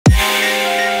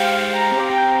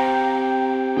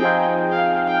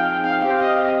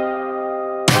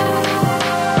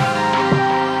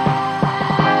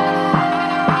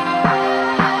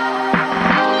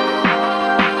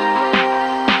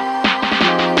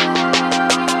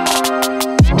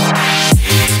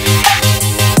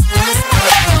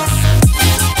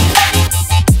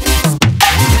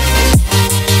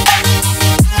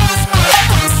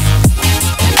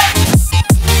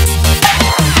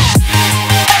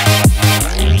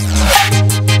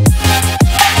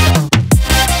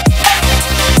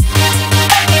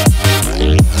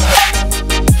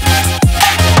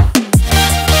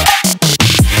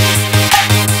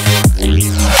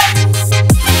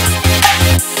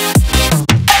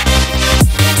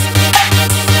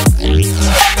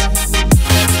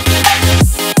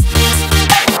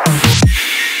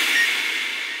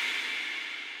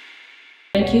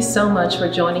Thank you so much for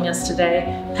joining us today.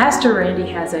 Pastor Randy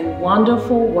has a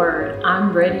wonderful word.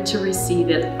 I'm ready to receive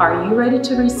it. Are you ready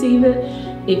to receive it?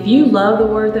 If you love the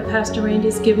word that Pastor Randy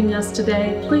is giving us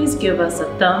today, please give us a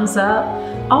thumbs up.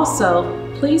 Also,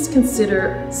 please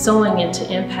consider sowing into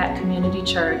Impact Community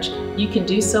Church. You can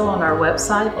do so on our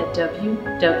website at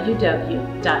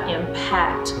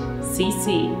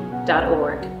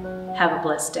www.impactcc.org. Have a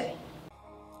blessed day.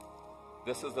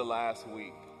 This is the last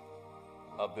week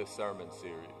of this sermon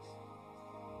series.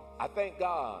 I thank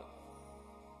God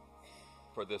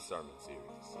for this sermon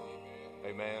series.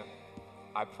 Amen.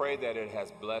 I pray that it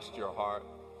has blessed your heart.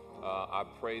 I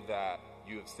pray that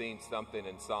you have seen something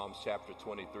in Psalms chapter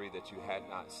 23 that you had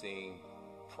not seen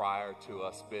prior to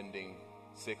us spending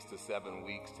 6 to 7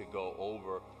 weeks to go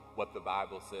over what the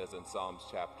Bible says in Psalms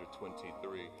chapter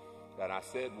 23. And I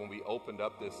said when we opened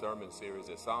up this sermon series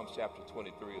that Psalms chapter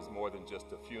 23 is more than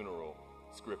just a funeral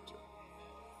scripture.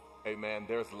 Amen.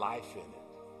 There's life in it.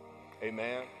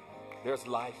 Amen. There's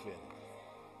life in it.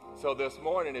 So this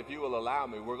morning, if you will allow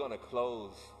me, we're going to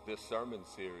close this sermon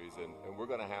series and we're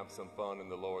going to have some fun in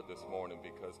the Lord this morning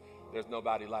because there's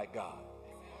nobody like God.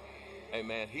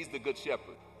 Amen. He's the good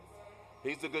shepherd.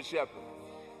 He's the good shepherd.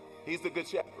 He's the good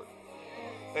shepherd.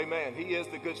 Amen. He is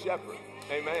the good shepherd.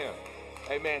 Amen.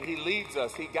 Amen. He leads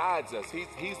us. He guides us.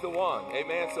 He's the one.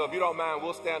 Amen. So if you don't mind,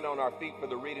 we'll stand on our feet for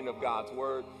the reading of God's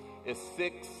word. It's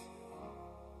 6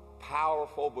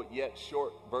 powerful but yet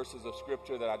short verses of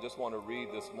scripture that I just want to read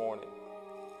this morning.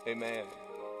 Amen.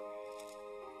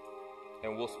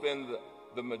 And we'll spend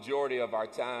the majority of our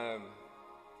time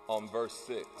on verse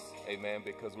 6. Amen.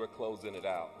 Because we're closing it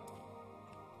out.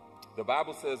 The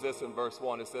Bible says this in verse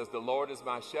 1. It says, "The Lord is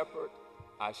my shepherd,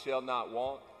 I shall not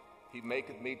want. He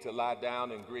maketh me to lie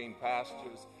down in green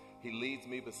pastures. He leads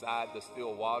me beside the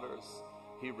still waters.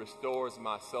 He restores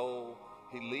my soul.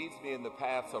 He leads me in the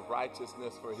paths of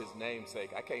righteousness for his name's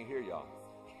sake." I can't hear y'all.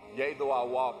 "Yea, though I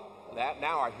walk,"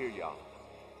 now I hear y'all.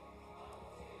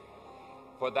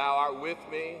 "For thou art with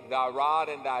me, thy rod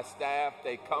and thy staff,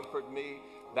 they comfort me.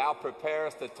 Thou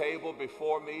preparest a table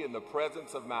before me in the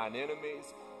presence of mine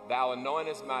enemies. Thou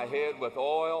anointest my head with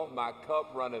oil, my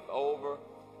cup runneth over.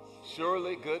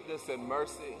 Surely goodness and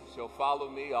mercy shall follow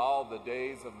me all the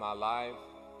days of my life."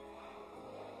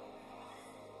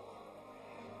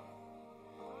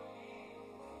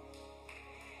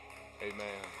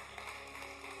 Amen.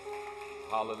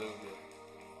 Hallelujah.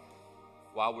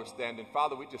 While we're standing,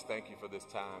 Father, we just thank you for this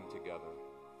time together.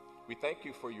 We thank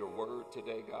you for your word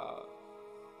today, God.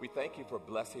 We thank you for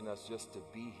blessing us just to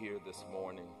be here this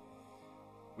morning.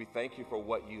 We thank you for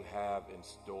what you have in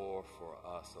store for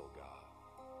us, oh God.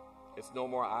 It's no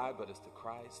more I, but it's the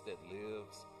Christ that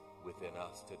lives within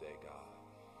us today, God.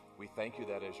 We thank you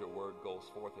that as your word goes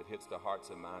forth, it hits the hearts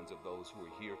and minds of those who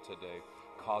are here today,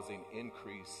 causing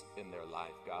increase in their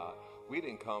life, God. We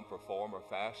didn't come for form or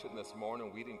fashion this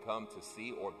morning. We didn't come to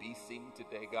see or be seen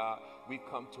today, God. We've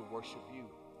come to worship you.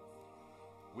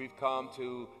 We've come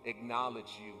to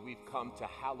acknowledge you. We've come to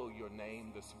hallow your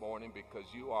name this morning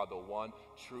because you are the one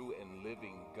true and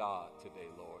living God today,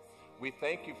 Lord. We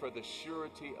thank you for the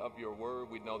surety of your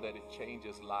word. We know that it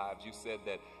changes lives. You said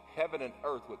that heaven and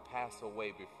earth would pass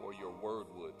away before your word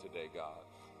would today, God.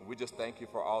 And we just thank you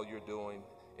for all you're doing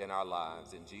in our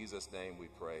lives. In Jesus' name we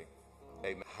pray.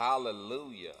 Amen.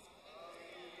 Hallelujah.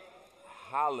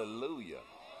 Hallelujah.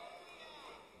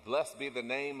 Blessed be the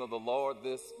name of the Lord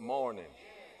this morning.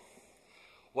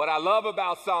 What I love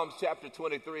about Psalms chapter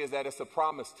 23 is that it's a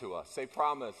promise to us. Say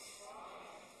promise.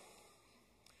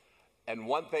 And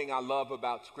one thing I love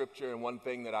about Scripture and one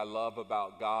thing that I love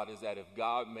about God is that if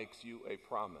God makes you a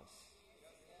promise,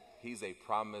 he's a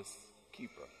promise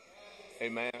keeper.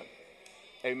 Amen.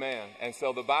 Amen. And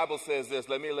so the Bible says this.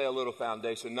 Let me lay a little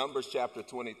foundation. Numbers chapter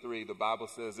 23, the Bible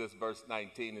says this, verse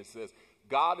 19. It says,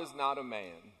 "God is not a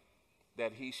man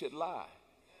that he should lie,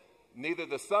 neither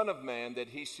the Son of Man that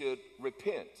he should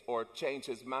repent or change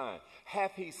his mind.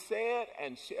 Hath he said,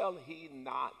 and shall he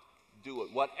not do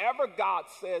it? Whatever God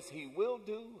says he will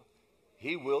do,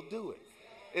 he will do it.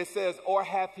 It says, or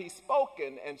hath he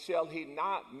spoken, and shall he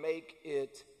not make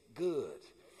it good?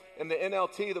 In the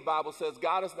NLT, the Bible says,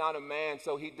 God is not a man,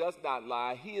 so he does not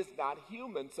lie. He is not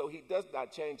human, so he does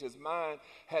not change his mind.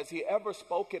 Has he ever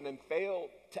spoken and failed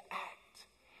to act?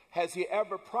 Has he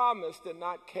ever promised and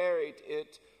not carried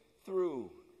it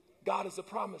through? God is a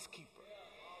promise keeper.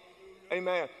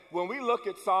 Amen. When we look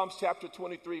at Psalms chapter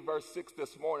 23, verse 6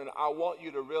 this morning, I want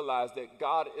you to realize that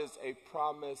God is a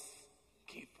promise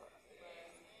keeper.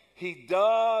 He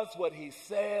does what he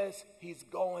says he's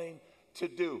going to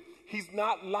do. He's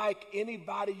not like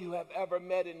anybody you have ever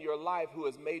met in your life who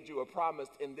has made you a promise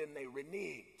and then they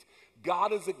reneged.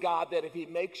 God is a God that if he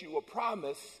makes you a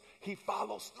promise, he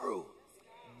follows through.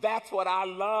 That's what I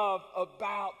love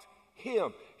about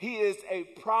him. He is a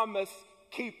promise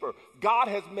keeper. God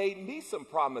has made me some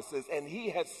promises, and he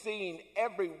has seen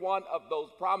every one of those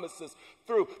promises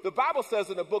through. The Bible says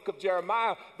in the book of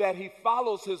Jeremiah that he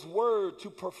follows his word to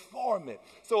perform it.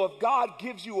 So if God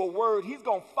gives you a word, he's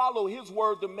going to follow his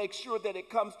word to make sure that it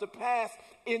comes to pass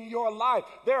in your life.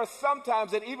 There are some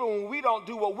times that even when we don't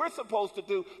do what we're supposed to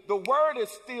do, the word is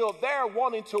still there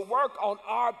wanting to work on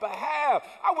our behalf.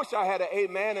 I wish I had an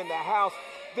amen in the house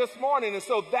this morning. And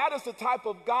so that is the type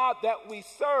of God that we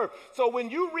serve. So when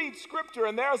you read scripture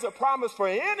and there's a promise for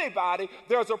anybody,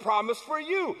 there's a promise for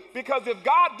you. Because if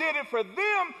God did it for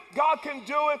them, God can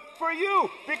do it for you.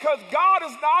 Because God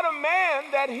is not a man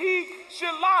that he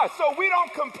should lie. So we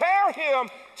don't compare him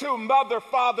to mother,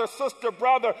 father, sister,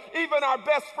 brother, even our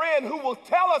best friend who will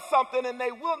tell us something and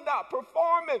they will not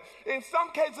perform it. In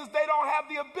some cases, they don't have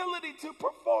the ability to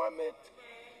perform it.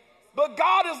 But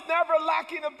God is never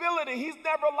lacking ability. He's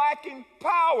never lacking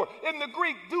power. In the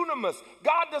Greek, dunamis,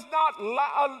 God does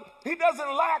not, he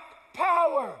doesn't lack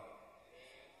power.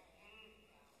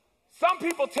 Some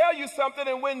people tell you something,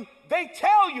 and when they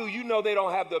tell you, you know they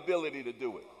don't have the ability to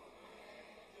do it.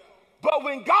 But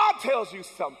when God tells you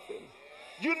something,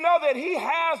 you know that he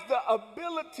has the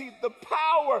ability, the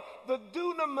power, the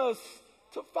dunamis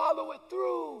to follow it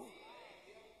through.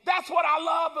 That's what I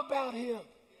love about him.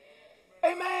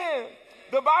 Amen.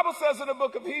 The Bible says in the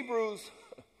book of Hebrews,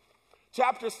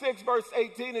 chapter 6, verse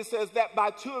 18, it says that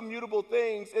by two immutable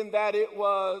things, in that it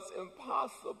was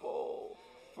impossible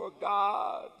for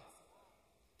God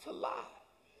to lie.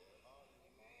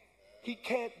 He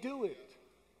can't do it.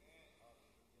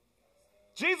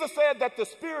 Jesus said that the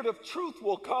Spirit of truth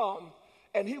will come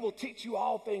and he will teach you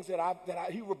all things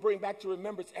he will bring back to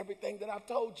remembrance everything that I've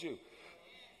told you.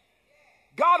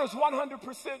 God is 100%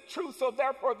 true, so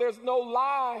therefore there's no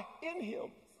lie in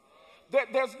him.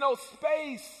 There's no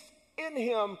space in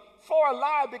him for a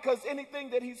lie because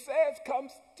anything that he says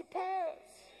comes to pass.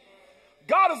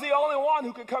 God is the only one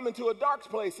who can come into a dark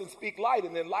place and speak light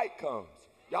and then light comes.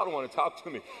 Y'all don't want to talk to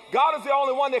me. God is the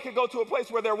only one that could go to a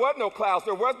place where there was no clouds,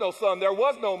 there was no sun, there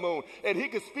was no moon, and he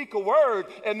could speak a word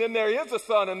and then there is a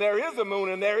sun and there is a moon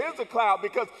and there is a cloud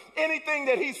because anything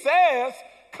that he says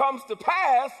comes to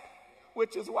pass,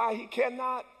 which is why he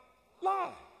cannot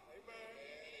lie.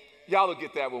 Y'all will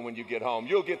get that one when you get home.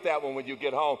 You'll get that one when you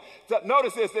get home. So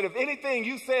notice this, that if anything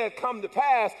you said come to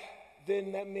pass,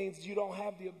 then that means you don't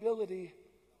have the ability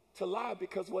to lie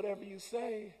because whatever you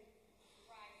say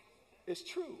is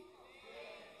true.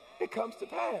 It comes to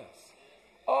pass.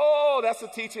 Oh, that's a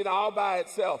teaching all by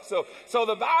itself. So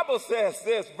the Bible says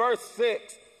this, verse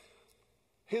 6.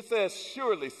 It says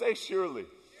surely, say surely.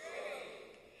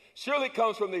 Surely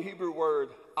comes from the Hebrew word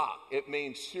ak. It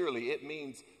means surely. It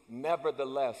means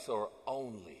nevertheless or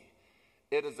only.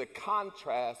 It is a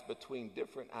contrast between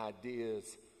different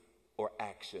ideas or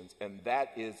actions. And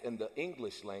that is in the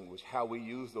English language how we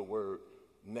use the word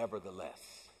nevertheless.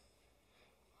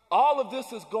 All of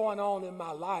this is going on in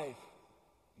my life,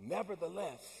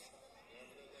 nevertheless.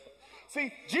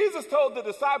 See, Jesus told the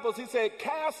disciples, he said,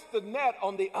 cast the net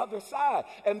on the other side.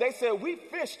 And they said, we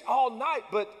fished all night,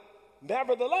 but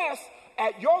nevertheless,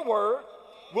 at your word,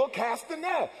 we'll cast the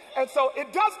net. And so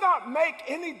it does not make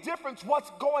any difference what's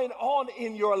going on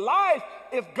in your life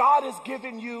if God is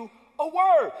giving you a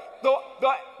word. The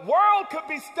world could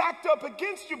be stacked up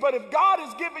against you, but if God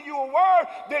is giving you a word,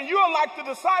 then you are like the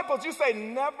disciples. You say,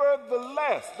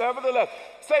 nevertheless, nevertheless.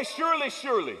 Say, surely,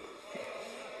 surely.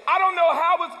 I don't know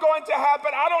how it's going to happen.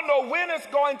 I don't know when it's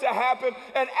going to happen.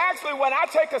 And actually, when I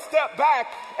take a step back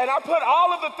and I put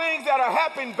all of the things that are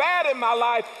happening bad in my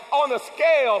life on a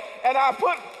scale, and I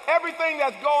put everything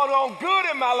that's going on good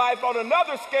in my life on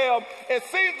another scale, it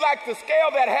seems like the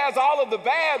scale that has all of the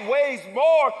bad weighs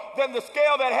more than the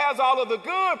scale that has all of the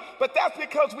good. But that's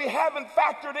because we haven't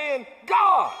factored in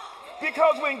God.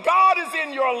 Because when God is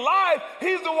in your life,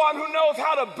 he's the one who knows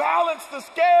how to balance the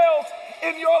scales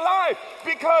in your life,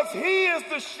 because he is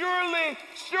the surely.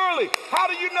 How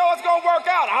do you know it's going to work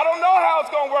out? I don't know how it's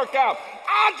going to work out.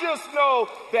 I just know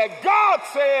that God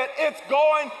said it's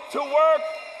going to work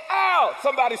out.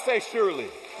 Somebody say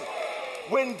surely.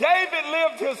 When David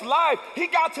lived his life, he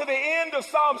got to the end of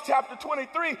Psalms chapter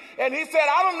 23, and he said,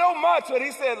 I don't know much, but he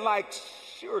said, like,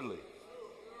 surely.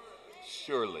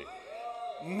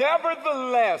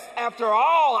 Nevertheless, after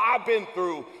all I've been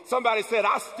through, somebody said,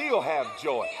 I still have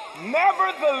joy.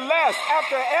 Nevertheless,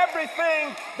 after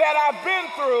everything that I've been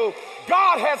through,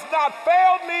 God has not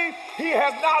failed me. He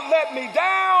has not let me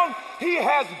down. He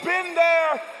has been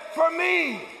there for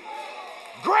me.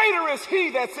 Greater is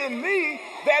he that's in me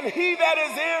than he that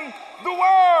is in the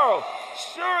world.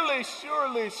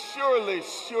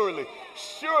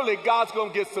 Surely God's going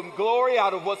to get some glory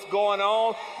out of what's going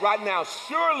on right now.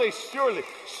 Surely,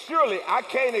 I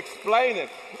can't explain it.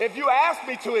 If you asked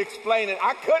me to explain it,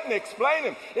 I couldn't explain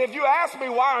it. If you ask me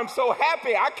why I'm so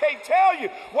happy, I can't tell you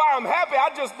why I'm happy.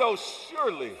 I just know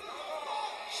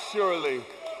surely.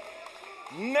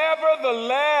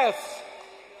 Nevertheless,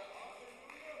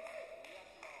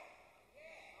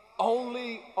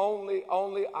 only,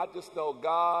 I just know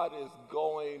God is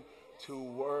going to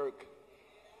work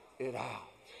it out.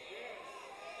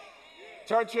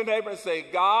 Turn to your neighbor and say,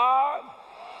 God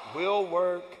will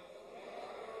work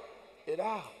it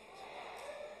out.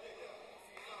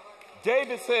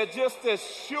 David said, just as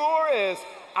sure as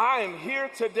I am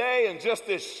here today and just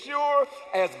as sure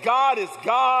as God is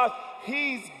God,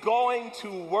 he's going to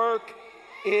work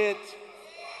it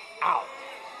out.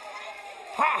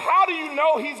 How do you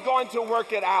know he's going to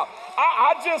work it out?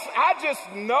 I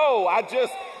just know.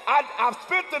 I've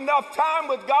spent enough time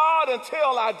with God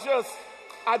until I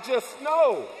just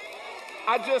know.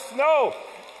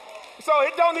 So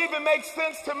it don't even make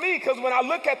sense to me, because when I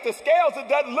look at the scales, it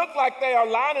doesn't look like they are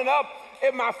lining up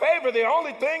in my favor. The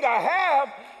only thing I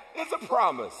have is a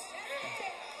promise.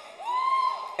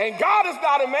 And God is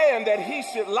not a man that he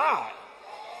should lie.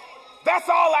 That's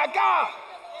all I got.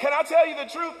 Can I tell you the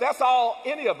truth? That's all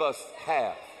any of us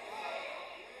have.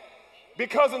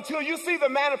 Because until you see the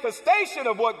manifestation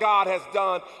of what God has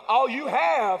done, all you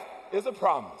have is a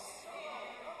promise.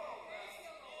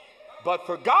 But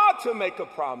for God to make a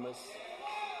promise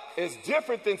is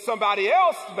different than somebody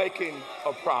else making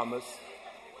a promise,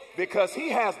 because he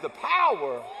has the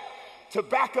power to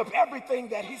back up everything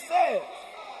that he says.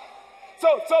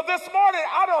 So this morning,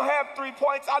 I don't have 3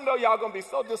 points. I know y'all going to be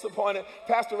so disappointed.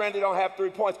 Pastor Randy don't have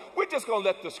 3 points. We're just going to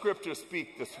let the scriptures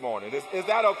speak this morning. Is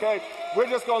that okay? We're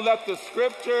just going to let the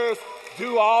scriptures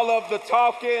do all of the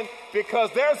talking,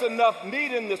 because there's enough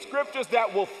meat in the scriptures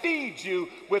that will feed you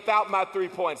without my 3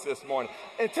 points this morning.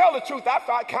 And tell the truth,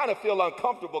 I kind of feel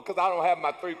uncomfortable because I don't have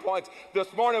my 3 points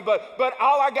this morning, but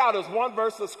all I got is one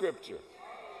verse of scripture.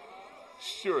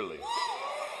 Surely.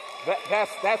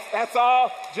 That's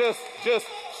all. Just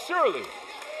surely.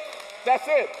 That's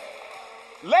it.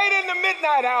 Late in the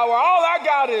midnight hour, all I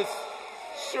got is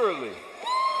surely.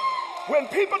 When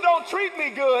people don't treat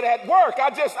me good at work,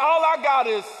 all I got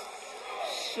is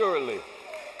surely.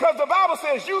 Because the Bible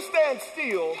says you stand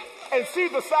still and see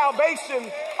the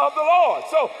salvation of the Lord.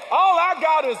 So all I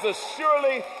got is a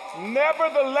surely.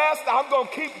 Nevertheless, I'm going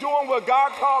to keep doing what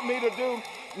God called me to do.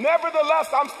 Nevertheless,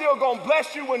 I'm still going to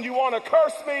bless you when you want to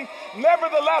curse me.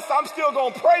 Nevertheless, I'm still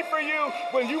going to pray for you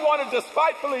when you want to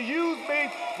despitefully use me.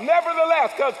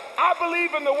 Nevertheless, because I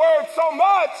believe in the word so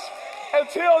much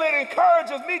until it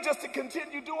encourages me just to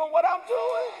continue doing what I'm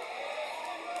doing.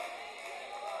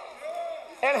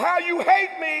 And how you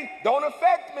hate me don't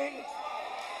affect me.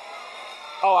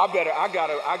 Oh, I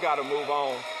gotta move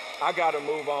on. I gotta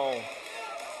move on.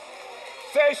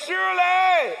 Say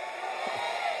surely.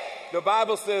 The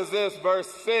Bible says this, verse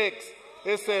 6,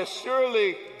 it says,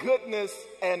 surely goodness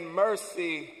and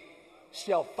mercy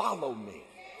shall follow me.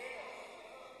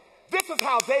 This is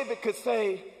how David could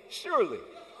say, surely.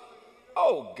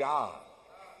 Oh, God.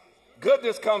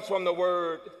 Goodness comes from the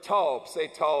word tob. Say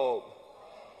tob.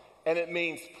 And it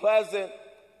means pleasant.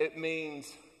 It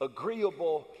means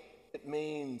agreeable. It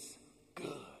means good.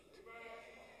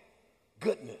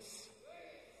 Goodness.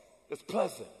 It's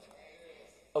pleasant,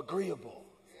 agreeable.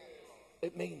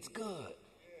 It means good.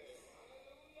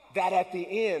 That at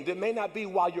the end, it may not be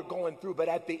while you're going through, but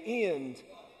at the end,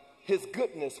 his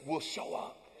goodness will show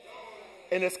up.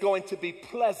 And it's going to be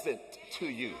pleasant to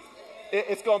you.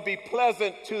 It's going to be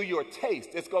pleasant to your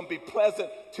taste. It's going to be pleasant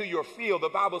to your feel. The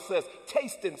Bible says,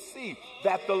 taste and see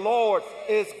that the Lord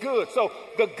is good. So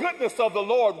the goodness of the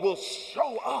Lord will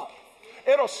show up.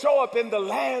 It'll show up in the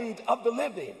land of the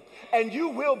living. And you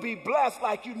will be blessed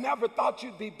like you never thought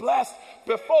you'd be blessed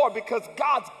before, because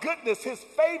God's goodness, his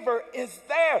favor is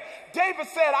there. David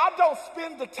said, I don't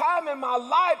spend the time in my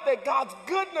life that God's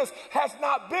goodness has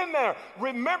not been there.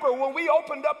 Remember, when we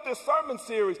opened up this sermon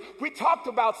series, we talked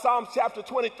about Psalms chapter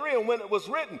 23 and when it was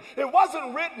written. It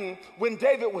wasn't written when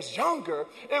David was younger.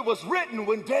 It was written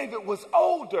when David was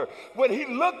older, when he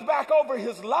looked back over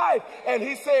his life and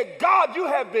he said, God, you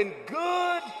have been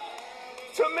good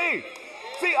to me.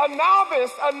 See, a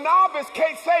novice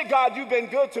can't say, God, you've been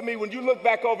good to me when you look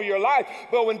back over your life.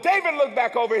 But when David looked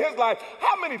back over his life,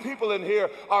 how many people in here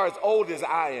are as old as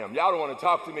I am? Y'all don't want to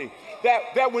talk to me.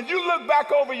 That when you look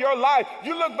back over your life,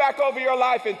 you look back over your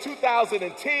life in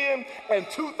 2010 and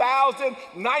 2000,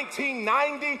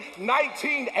 1990,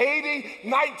 1980,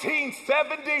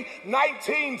 1970,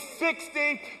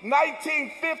 1960,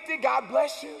 1950. God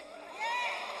bless you.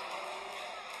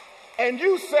 And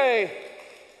you say,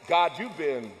 God, you've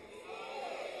been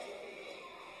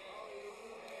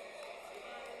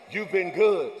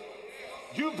good.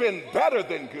 You've been better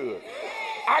than good.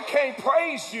 I can't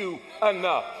praise you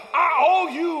enough. I owe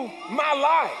you my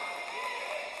life.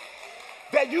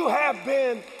 That you have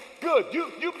been good.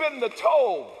 You've been the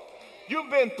toll.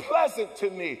 You've been pleasant to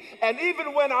me. And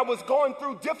even when I was going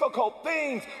through difficult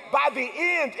things, by the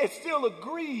end, it still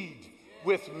agreed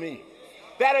with me.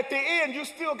 That at the end, you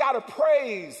still got a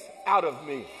praise out of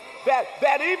me.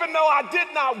 That even though I did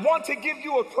not want to give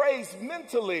you a praise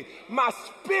mentally, my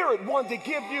spirit wanted to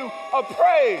give you a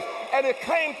praise. And it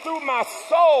came through my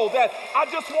soul that I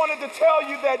just wanted to tell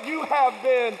you that you have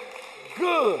been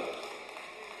good.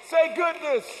 Say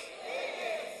goodness.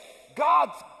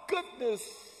 God's goodness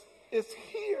is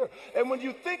here. And when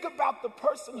you think about the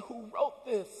person who wrote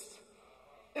this,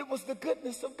 it was the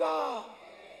goodness of God.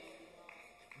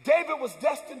 David was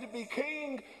destined to be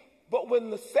king, but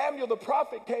when Samuel the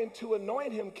prophet came to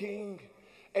anoint him king,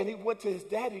 and he went to his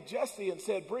daddy Jesse and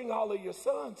said, bring all of your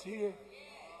sons here,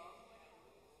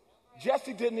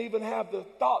 Jesse didn't even have the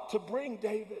thought to bring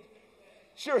David.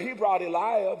 Sure, he brought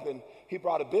Eliab, and he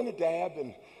brought Abinadab,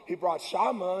 and he brought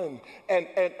Shammah,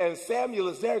 and Samuel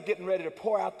is there getting ready to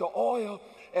pour out the oil,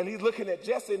 and he's looking at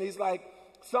Jesse, and he's like,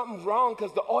 something's wrong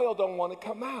because the oil don't want to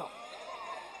come out.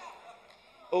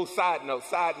 Oh, side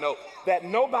note, that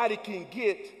nobody can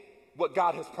get what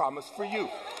God has promised for you,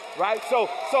 right? So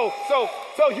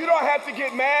you don't have to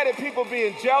get mad at people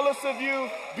being jealous of you,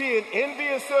 being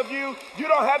envious of you. You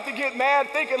don't have to get mad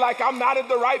thinking like I'm not in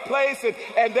the right place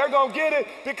and they're going to get it,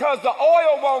 because the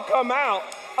oil won't come out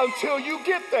until you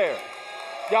get there.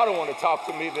 Y'all don't want to talk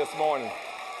to me this morning.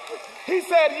 He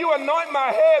said, you anoint my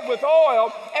head with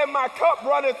oil and my cup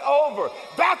runneth over.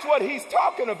 That's what he's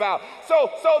talking about. So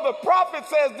the prophet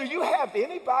says, do you have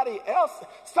anybody else?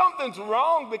 Something's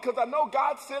wrong, because I know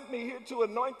God sent me here to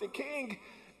anoint the king,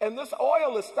 and this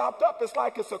oil is stopped up. It's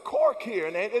like it's a cork here,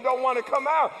 and it don't want to come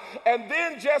out. And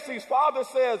then Jesse's father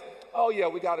says, oh yeah,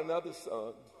 we got another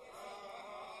son,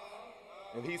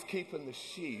 and he's keeping the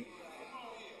sheep.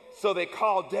 So they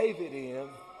call David in.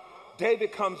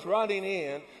 David comes running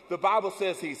in. The Bible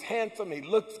says he's handsome, he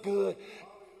looks good.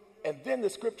 And then the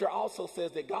scripture also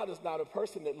says that God is not a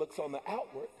person that looks on the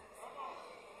outward.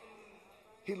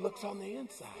 He looks on the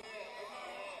inside.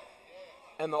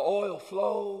 And the oil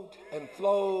flowed and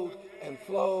flowed and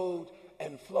flowed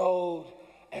and flowed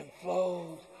and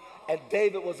flowed. And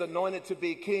David was anointed to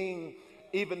be king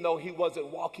even though he wasn't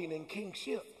walking in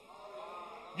kingship.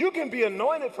 You can be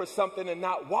anointed for something and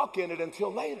not walk in it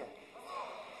until later.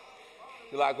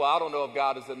 You're like, well, I don't know if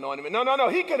God is anointing me. No.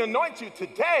 He can anoint you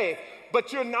today,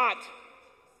 but you're not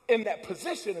in that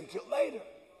position until later.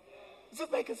 Is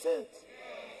this making sense?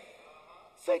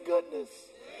 Say goodness.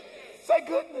 Say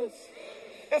goodness.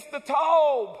 It's the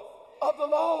toll of the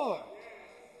Lord.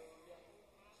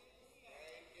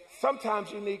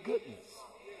 Sometimes you need goodness.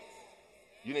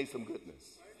 You need some goodness.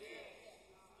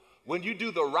 When you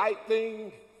do the right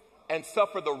thing and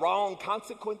suffer the wrong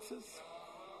consequences,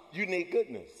 you need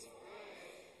goodness.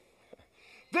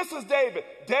 This is David.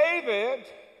 David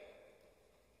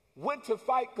went to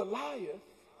fight Goliath.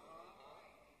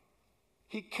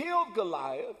 He killed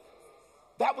Goliath.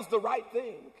 That was the right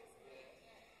thing.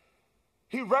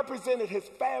 He represented his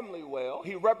family well.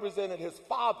 He represented his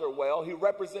father well. He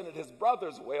represented his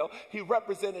brothers well. He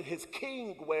represented his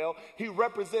king well. He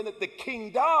represented the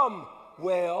kingdom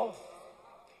well.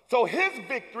 So his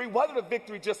victory wasn't a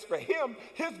victory just for him.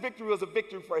 His victory was a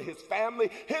victory for his family.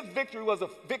 His victory was a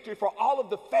victory for all of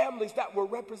the families that were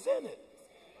represented.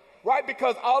 Right?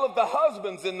 Because all of the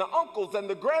husbands and the uncles and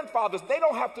the grandfathers, they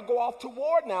don't have to go off to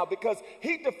war now because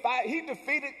he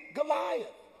defeated Goliath.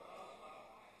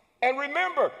 And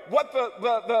remember, what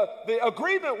the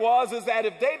agreement was is that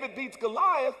if David beats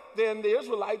Goliath, then the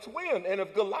Israelites win. And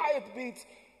if Goliath beats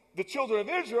the children of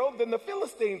Israel, then the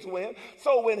Philistines win.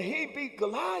 So when he beat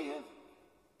Goliath,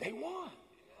 they won.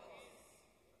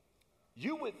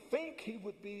 You would think he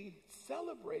would be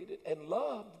celebrated and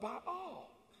loved by all.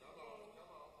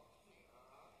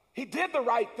 He did the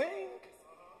right thing,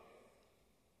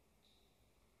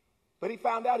 but he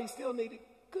found out he still needed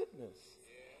goodness.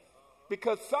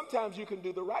 Because sometimes you can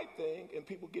do the right thing and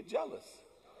people get jealous.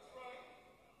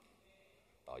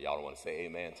 Oh, y'all don't want to say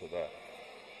amen to that.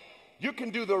 You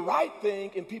can do the right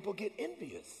thing and people get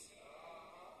envious.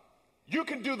 You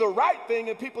can do the right thing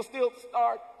and people still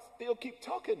keep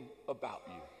talking about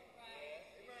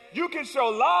you. You can show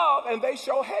love and they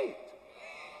show hate.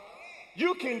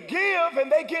 You can give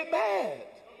and they get mad.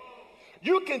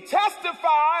 You can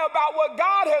testify about what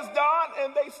God has done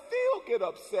and they still get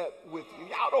upset with you.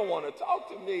 Y'all don't want to talk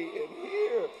to me in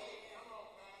here.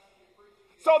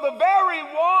 So the very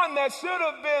one that should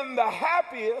have been the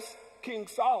happiest, King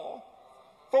Saul,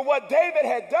 for what David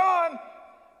had done,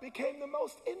 became the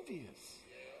most envious.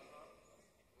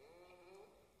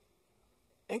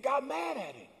 And got mad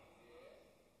at him.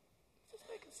 Is this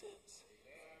making sense?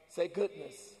 Say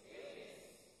goodness.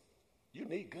 You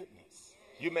need goodness.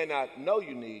 You may not know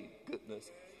you need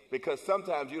goodness because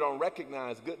sometimes you don't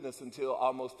recognize goodness until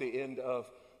almost the end of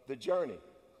the journey.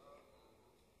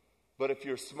 But if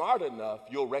you're smart enough,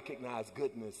 you'll recognize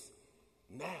goodness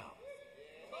now.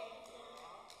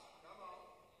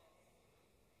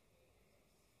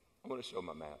 I'm going to show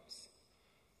my maps.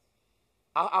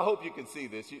 I hope you can see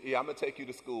this. Yeah, I'm going to take you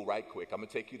to school right quick. I'm going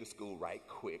to take you to school right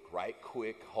quick.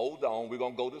 Hold on. We're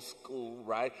going to go to school,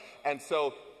 right? And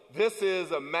so this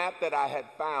is a map that I had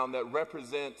found that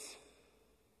represents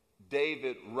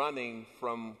David running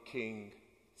from King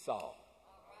Saul.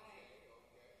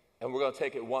 And we're going to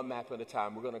take it one map at a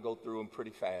time. We're going to go through them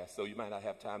pretty fast, so you might not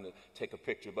have time to take a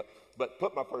picture. But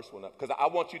put my first one up, because I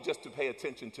want you just to pay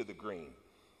attention to the green,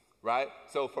 right?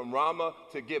 So from Ramah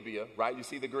to Gibeah, right? You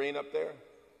see the green up there?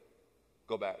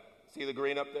 Go back. See the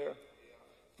green up there?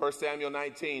 1 Samuel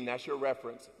 19, that's your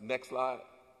reference. Next slide.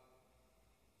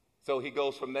 So he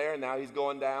goes from there, and now he's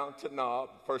going down to Nob,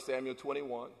 1 Samuel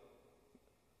 21.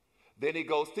 Then he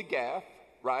goes to Gath,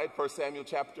 right? 1 Samuel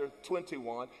chapter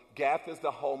 21. Gath is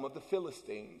the home of the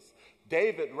Philistines.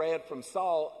 David ran from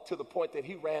Saul to the point that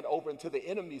he ran over into the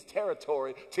enemy's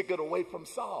territory to get away from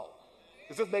Saul.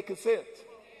 Is this making sense?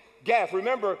 Gath,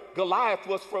 remember, Goliath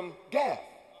was from Gath,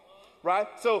 right?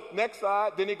 So next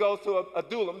slide, then he goes to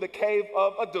Adullam, the cave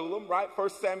of Adullam, right? 1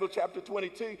 Samuel chapter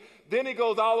 22. Then he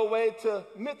goes all the way to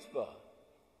Mizpah.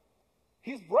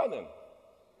 He's running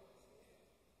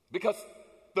because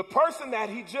the person that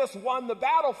he just won the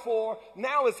battle for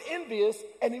now is envious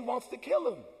and he wants to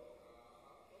kill him.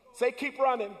 Say, keep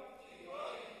running.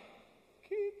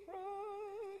 Keep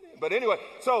running. But anyway,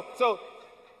 so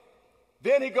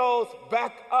then he goes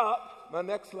back up. My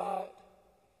next slide.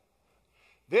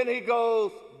 Then he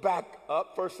goes back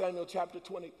up, 1 Samuel chapter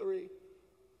 23.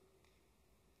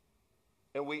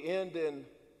 And we end in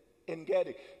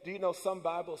En-Gedi. Do you know some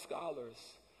Bible scholars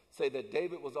say that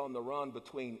David was on the run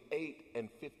between 8 and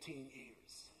 15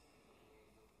 years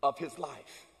of his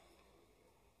life?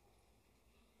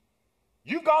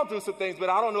 You've gone through some things, but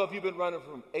I don't know if you've been running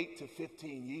from 8 to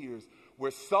 15 years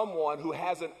where someone who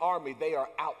has an army, they are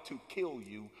out to kill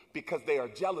you because they are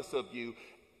jealous of you,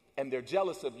 and they're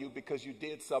jealous of you because you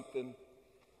did something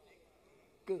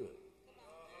good.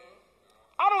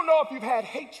 I don't know if you've had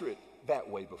hatred that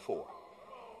way before,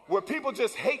 where people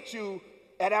just hate you,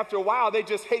 and after a while they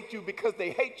just hate you because they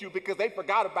hate you because they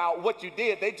forgot about what you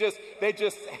did. They just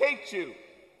hate you.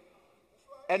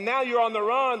 And now you're on the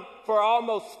run for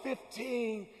almost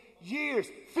 15 years,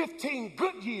 15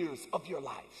 good years of your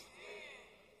life,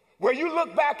 where you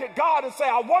look back at God and say,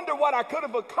 I wonder what I could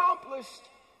have accomplished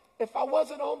if I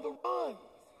wasn't on the run.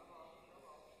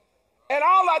 And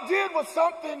all I did was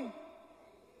something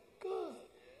good.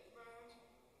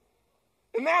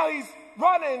 And now he's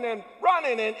running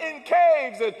and in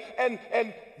caves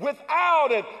and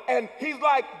without, and he's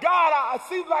like, God, I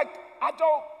seem like I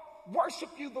don't worship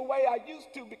you the way I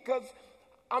used to because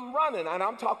I'm running. And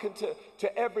I'm talking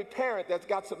to every parent that's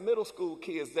got some middle school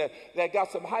kids, that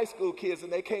got some high school kids,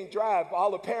 and they can't drive.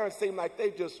 All the parents seem like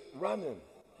they just running.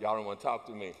 Y'all don't want to talk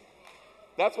to me.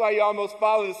 That's why you almost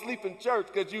fall asleep in church,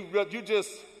 because you just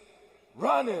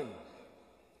running.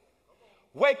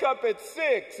 Wake up at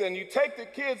 6 and you take the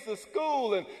kids to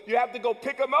school and you have to go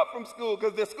pick them up from school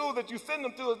because the school that you send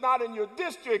them to is not in your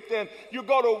district. And you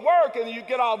go to work and you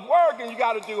get off work and you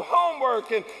got to do homework.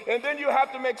 And then you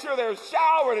have to make sure they're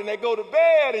showered and they go to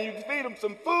bed and you feed them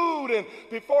some food. And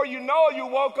before you know, you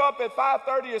woke up at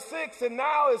 5:30 or 6 and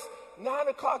now it's 9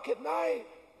 o'clock at night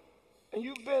and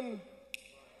you've been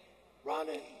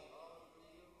running.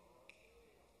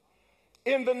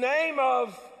 In the name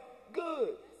of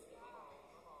good.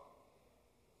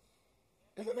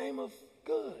 In the name of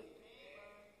good.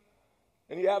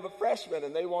 And you have a freshman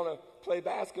and they want to play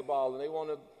basketball and they want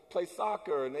to play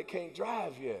soccer and they can't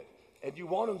drive yet. And you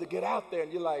want them to get out there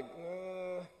and you're like,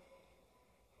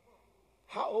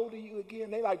 how old are you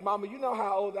again? They like, Mama, you know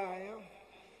how old I am.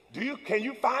 Can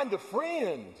you find a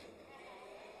friend?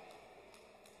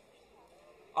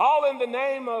 All in the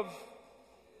name of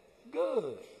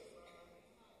good.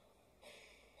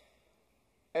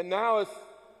 And now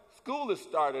school is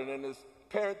started and it's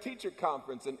parent-teacher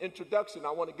conference and introduction.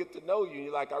 I want to get to know you.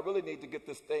 You're like, I really need to get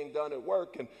this thing done at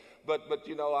work. But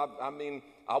you know,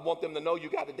 I want them to know you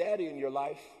got a daddy in your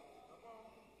life.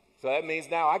 So that means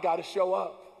now I got to show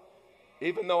up,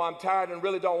 even though I'm tired and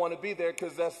really don't want to be there,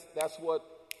 because that's what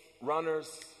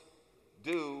runners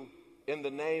do in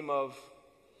the name of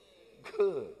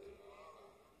good.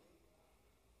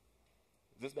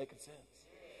 Is this making sense?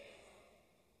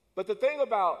 But the thing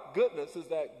about goodness is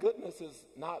that goodness is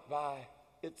not by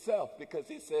itself, because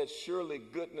he says surely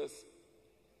goodness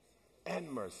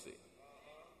and mercy.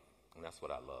 And that's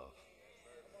what I love.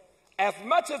 As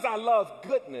much as I love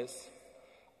goodness,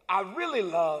 I really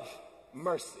love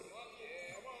mercy.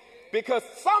 Because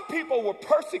some people will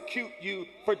persecute you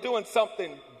for doing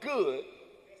something good,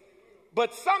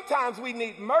 but sometimes we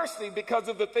need mercy because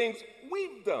of the things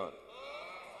we've done.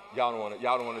 Y'all don't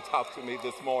want to talk to me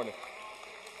this morning.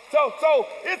 So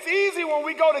it's easy when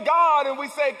we go to God and we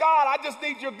say, God, I just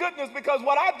need your goodness because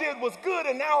what I did was good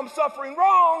and now I'm suffering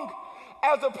wrong,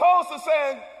 as opposed to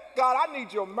saying, God, I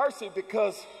need your mercy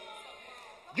because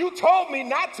you told me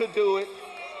not to do it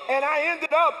and I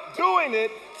ended up doing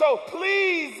it. So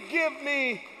please give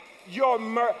me your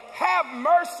mercy. Have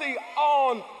mercy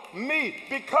on me,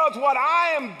 because what I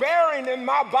am bearing in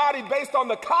my body based on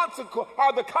the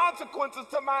consequences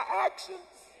to my actions.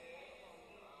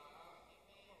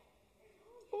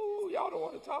 Y'all don't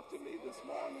want to talk to me this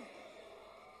morning.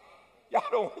 Y'all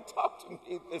don't want to talk to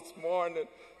me this morning.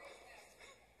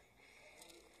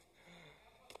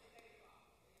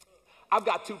 I've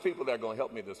got two people that are going to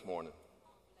help me this morning.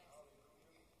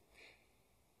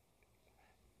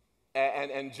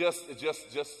 And just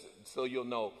so you'll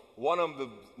know, one of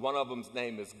them's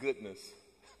name is goodness,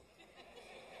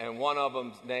 and one of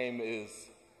them's name is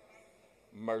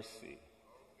mercy.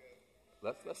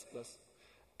 Let's.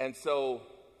 And so.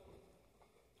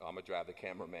 I'm going to drive the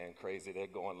cameraman crazy. They're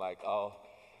going like, oh.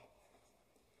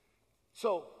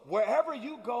 So wherever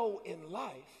you go in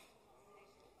life,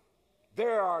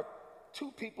 there are two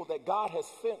people that God has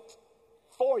sent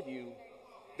for you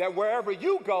that wherever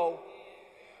you go,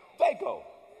 they go.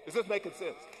 Is this making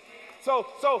sense? So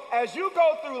as you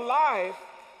go through life,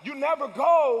 you never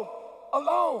go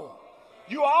alone.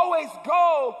 You always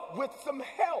go with some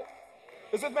help.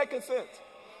 Is this making sense?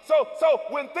 So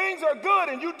when things are good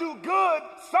and you do good,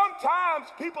 sometimes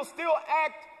people still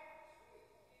act,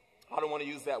 I don't want to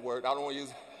use that word.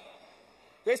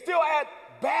 They still act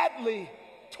badly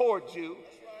towards you.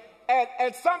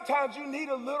 And sometimes you need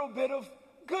a little bit of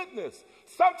goodness.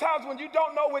 Sometimes when you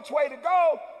don't know which way to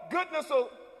go, goodness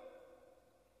will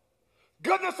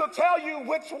tell you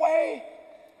which way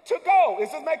to go. Is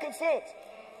this making sense?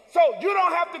 So you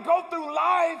don't have to go through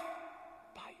life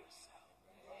by yourself.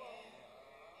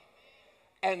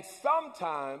 And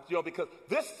sometimes, because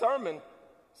this sermon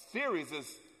series is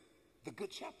the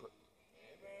Good Shepherd.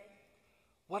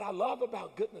 What I love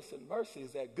about goodness and mercy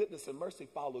is that goodness and mercy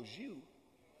follows you,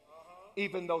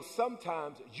 even though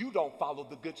sometimes you don't follow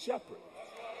the Good Shepherd.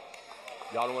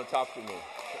 Y'all don't want to talk to me.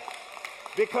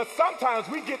 Because sometimes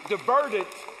we get diverted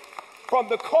from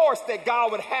the course that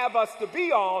God would have us to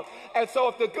be on. And so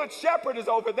if the Good Shepherd is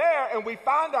over there and we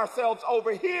find ourselves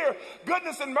over here,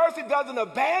 goodness and mercy doesn't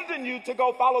abandon you to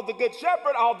go follow the Good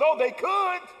Shepherd. Although they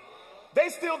could, they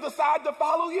still decide to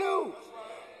follow you.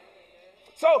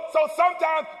 So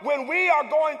sometimes when we are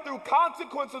going through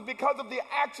consequences because of the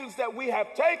actions that we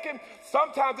have taken,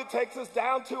 sometimes it takes us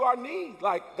down to our knees.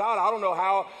 Like, God, I don't know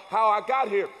how I got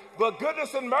here. But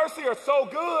goodness and mercy are so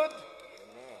good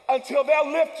until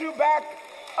they'll lift you back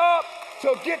up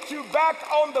to get you back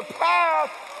on the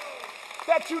path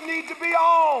that you need to be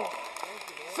on.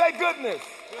 Say goodness.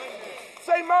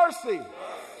 Say mercy.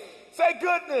 Say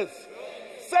goodness.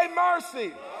 Say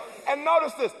mercy. And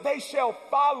notice this, they shall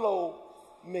follow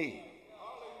me.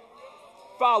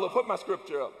 Follow, put my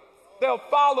scripture up. They'll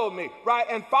follow me, right?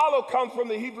 And follow comes from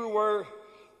the Hebrew word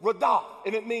radaf,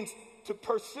 and it means to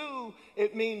pursue,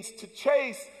 it means to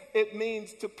chase, it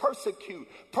means to persecute.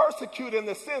 Persecute in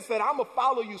the sense that I'm going to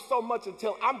follow you so much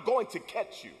until I'm going to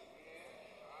catch you.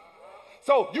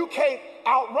 So you can't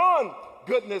outrun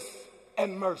goodness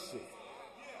and mercy.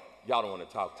 Y'all don't want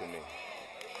to talk to me.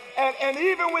 And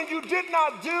even when you did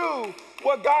not do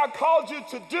what God called you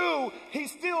to do, he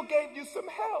still gave you some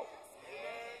help.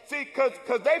 See,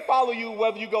 because they follow you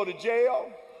whether you go to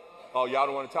jail. Oh, y'all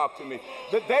don't want to talk to me.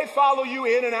 They follow you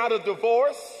in and out of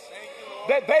divorce.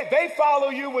 They follow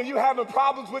you when you're having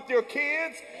problems with your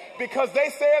kids because they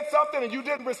said something and you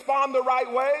didn't respond the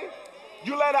right way.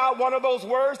 You let out one of those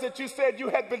words that you said you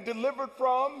had been delivered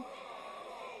from.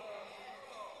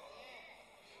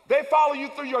 They follow you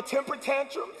through your temper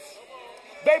tantrums.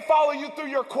 They follow you through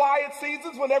your quiet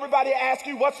seasons when everybody asks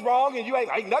you what's wrong and you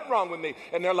ain't nothing wrong with me.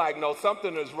 And they're like, no,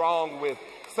 something is wrong with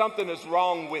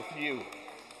you.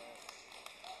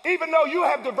 Even though you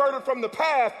have diverted from the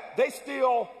path, they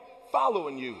still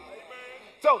following you.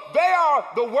 So they are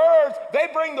the words, they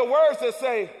bring the words that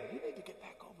say, you need to get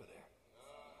back over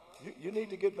there. You need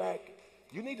to get back.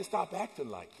 You need to stop acting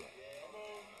like that.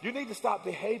 You need to stop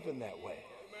behaving that way.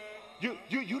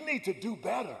 You need to do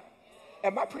better.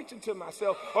 Am I preaching to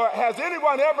myself? Or has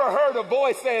anyone ever heard a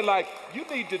voice saying like, you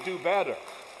need to do better?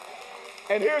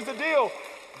 And here's the deal.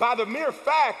 By the mere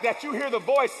fact that you hear the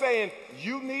voice saying,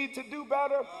 you need to do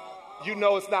better, you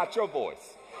know it's not your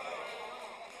voice.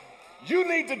 You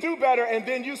need to do better, and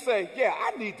then you say, yeah,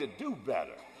 I need to do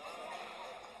better.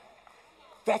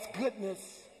 That's goodness,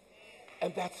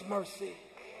 and that's mercy.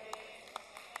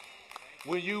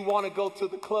 When you want to go to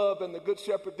the club and the good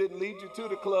shepherd didn't lead you to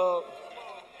the club,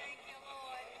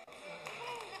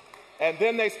 and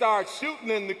then they start shooting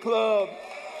in the club,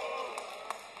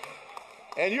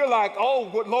 and you're like, oh,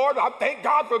 Lord, I thank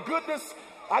God for goodness.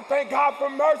 I thank God for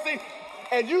mercy.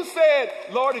 And you said,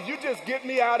 Lord, if you just get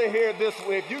me out of here this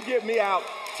way, if you get me out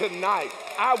tonight,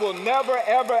 I will never,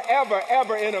 ever, ever,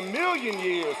 ever in a million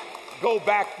years go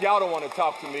back. Y'all don't want to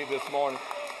talk to me this morning.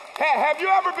 Hey, have you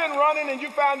ever been running and you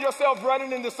found yourself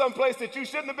running into some place that you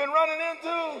shouldn't have been running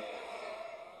into?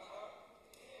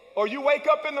 Or you wake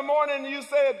up in the morning and you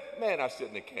said, man, I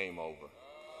shouldn't have came over.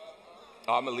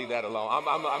 Oh, I'm going to leave that alone. I'm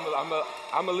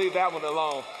going to leave that one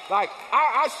alone. Like,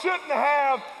 I shouldn't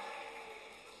have.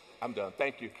 I'm done.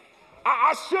 Thank you.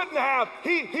 I shouldn't have.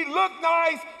 He looked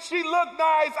nice. She looked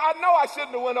nice. I know I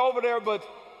shouldn't have went over there, but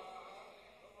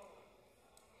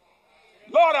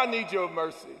Lord, I need your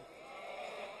mercy.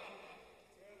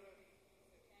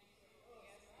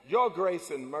 Your grace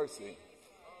and mercy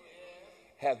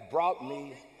has brought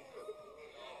me.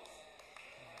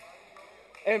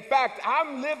 In fact,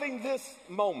 I'm living this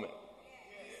moment.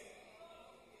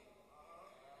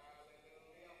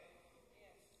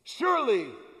 Surely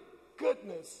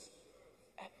goodness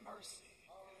and mercy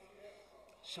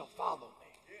shall follow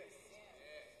me,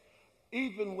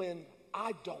 even when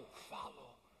I don't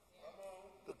follow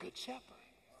the good shepherd.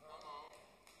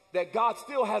 That God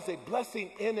still has a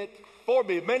blessing in it for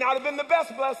me. It may not have been the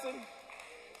best blessing,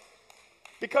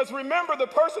 because remember, the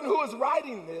person who is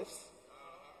writing this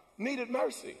needed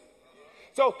mercy.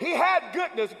 So he had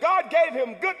goodness. God gave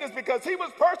him goodness because he was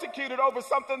persecuted over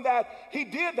something that he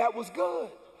did that was good.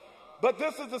 But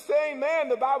this is the same man,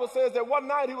 the Bible says, that one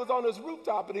night he was on his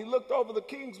rooftop and he looked over the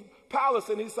king's palace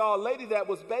and he saw a lady that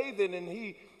was bathing, and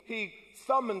he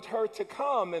summoned her to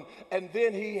come, and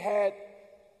then he had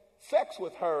sex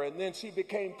with her, and then she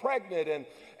became pregnant,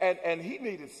 and he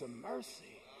needed some mercy.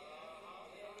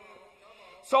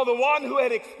 So the one who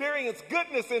had experienced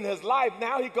goodness in his life,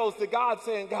 now he goes to God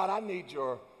saying, God, I need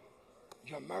your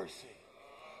mercy.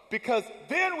 Because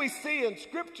then we see in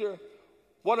Scripture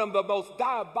one of the most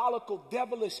diabolical,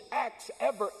 devilish acts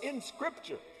ever in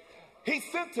Scripture. He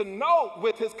sent a note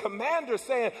with his commander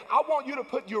saying, I want you to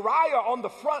put Uriah on the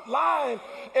front line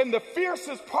in the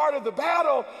fiercest part of the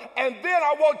battle, and then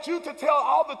I want you to tell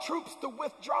all the troops to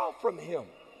withdraw from him,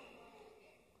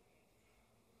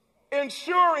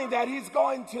 ensuring that he's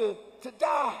going to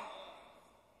die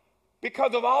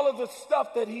because of all of the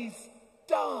stuff that he's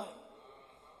done.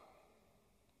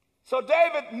 So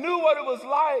David knew what it was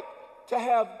like to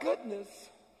have goodness,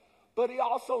 but he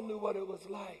also knew what it was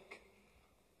like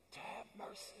to have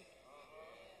mercy.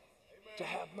 To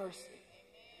have mercy.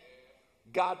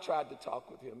 God tried to talk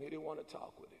with him. He didn't want to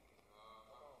talk with him.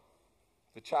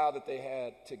 The child that they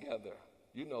had together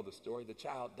You know the story. The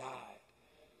child died,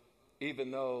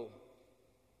 even though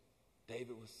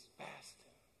David was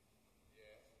fasting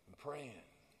and praying.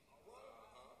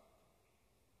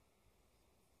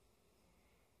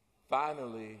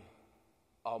 Finally,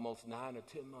 almost 9 or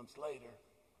 10 months later,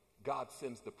 God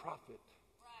sends the prophet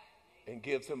and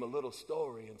gives him a little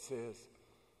story and says,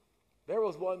 there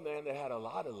was one man that had a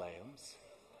lot of lambs.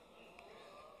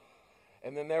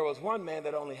 And then there was one man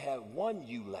that only had one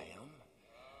ewe lamb.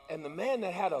 And the man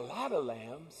that had a lot of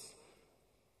lambs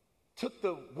took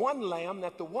the one lamb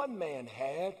that the one man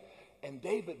had, and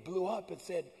David blew up and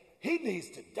said, he needs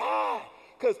to die.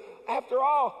 Because after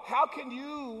all, how can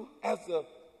you, as a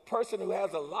person who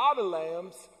has a lot of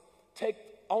lambs, take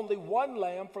only one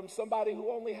lamb from somebody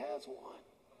who only has one?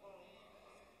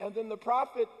 And then the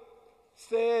prophet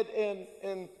said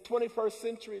in 21st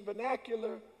century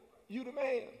vernacular, you the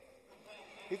man.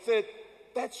 He said,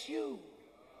 that's you.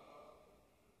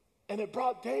 And it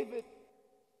brought David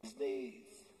to his knees.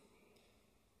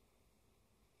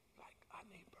 Like, I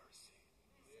need mercy.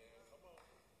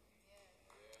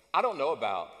 I don't know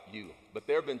about you, but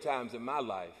there have been times in my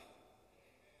life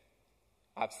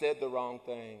I've said the wrong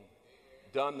thing,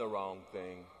 done the wrong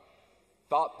thing,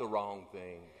 thought the wrong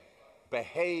thing,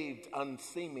 behaved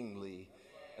unseemingly,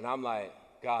 and I'm like,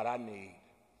 God, I need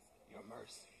your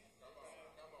mercy.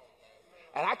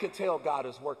 And I can tell God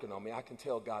is working on me. I can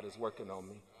tell God is working on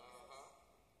me.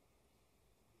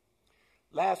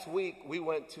 Last week, we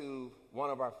went to one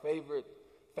of our favorite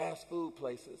fast food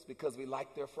places because we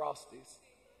liked their Frosties.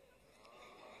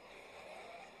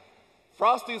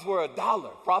 Frosties were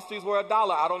 $1. Frosties were $1.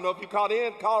 I don't know if you caught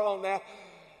on that.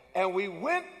 And we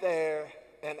went there,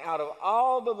 and out of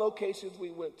all the locations we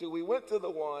went to the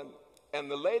one, and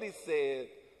the lady said,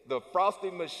 the Frosty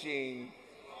machine.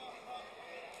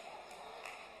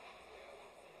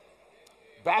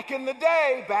 Back in the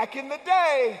day,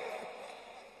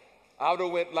 I would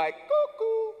have went like,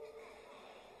 cuckoo.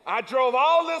 I drove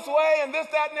all this way and this,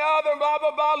 that, and the other, and blah,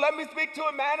 blah, blah. Let me speak to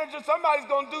a manager. Somebody's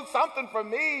going to do something for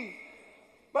me.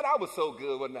 But I was so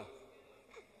good, wasn't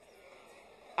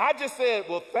I? I just said,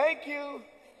 well, thank you.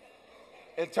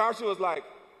 And Tarsha was like,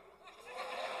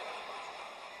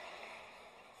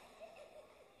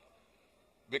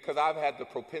 because I've had the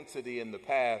propensity in the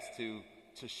past to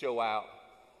show out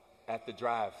at the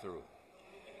drive-thru.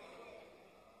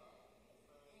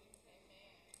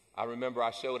 I remember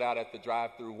I showed out at the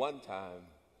drive-thru one time,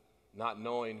 not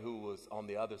knowing who was on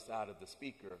the other side of the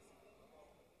speaker.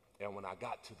 And when I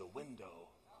got to the window,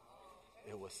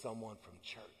 it was someone from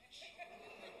church.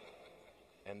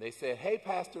 And they said, hey,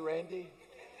 Pastor Randy.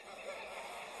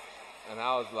 And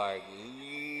I was like,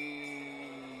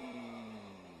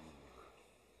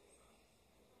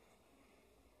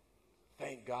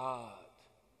 thank God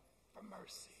for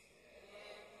mercy.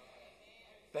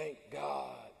 Thank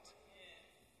God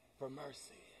for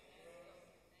mercy.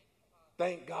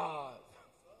 Thank God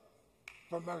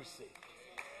for mercy.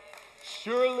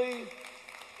 Surely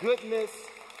goodness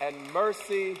and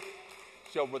mercy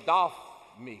shall redoff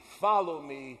me, follow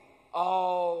me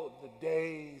all the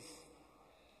days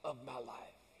of my life.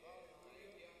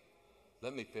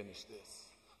 Let me finish this.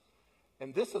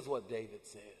 And this is what David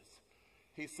says.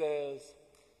 He says,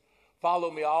 follow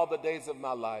me all the days of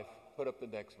my life. Put up the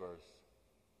next verse.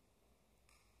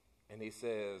 And he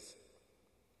says,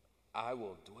 I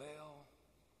will dwell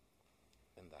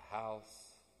in the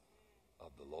house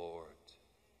of the Lord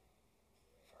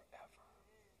forever.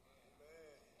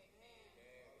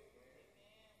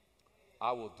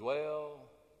 I will dwell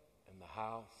in the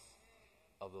house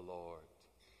of the Lord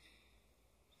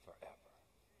forever.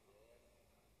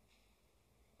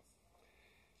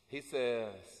 He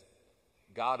says,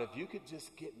 God, if you could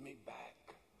just get me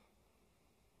back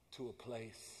to a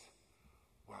place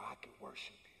where I can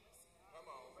worship you. Come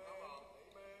on.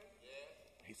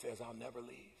 He says, I'll never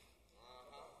leave.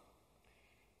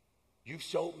 You've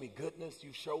showed me goodness.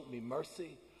 You've showed me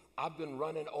mercy. I've been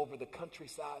running over the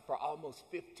countryside for almost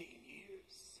 15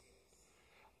 years.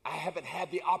 I haven't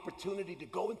had the opportunity to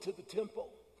go into the temple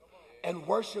and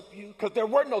worship you because there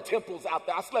were no temples out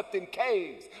there. I slept in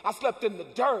caves. I slept in the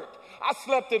dirt. I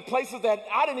slept in places that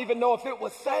I didn't even know if it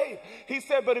was safe. He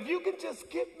said, but if you can just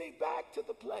get me back to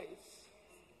the place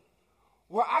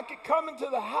where I could come into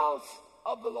the house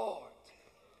of the Lord.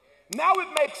 Now it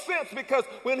makes sense because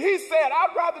when he said,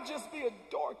 I'd rather just be a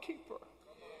doorkeeper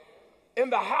in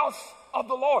the house of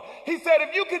the Lord. He said,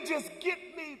 if you could just get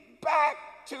me back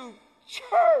to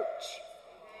church.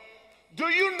 Do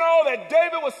you know that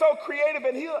David was so creative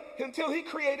until he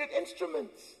created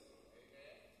instruments?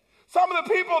 Some of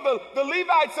the people, the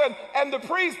Levites and the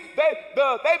priests,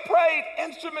 they played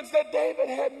instruments that David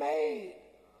had made.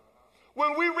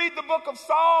 When we read the book of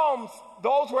Psalms,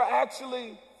 those were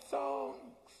actually songs.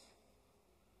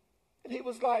 And he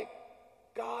was like,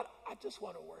 God, I just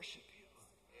want to worship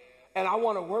you. And I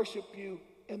want to worship you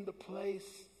in the place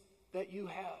that you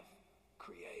have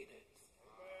created.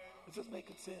 Is this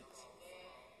making sense?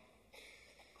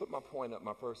 Put my point up,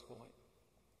 my first point.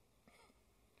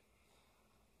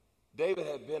 David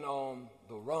had been on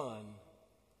the run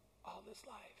all his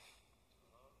life.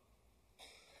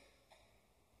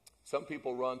 Some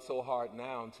people run so hard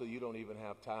now until you don't even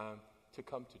have time to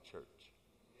come to church.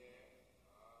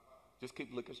 Just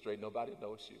keep looking straight. Nobody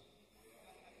knows you.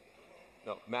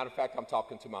 No, matter of fact, I'm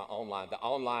talking to the online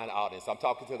audience. I'm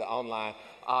talking to the online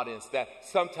audience that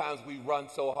sometimes we run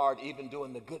so hard, even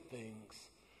doing the good things,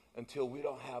 until we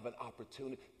don't have an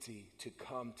opportunity to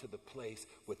come to the place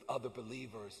with other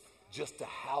believers just to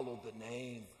hallow the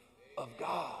name of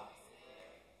God.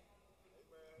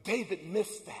 David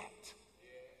missed that.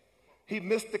 He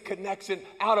missed the connection.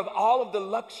 Out of all of the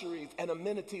luxuries and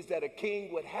amenities that a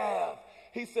king would have,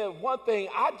 he said, one thing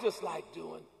I just like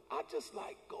doing, I just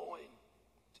like going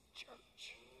to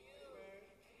church.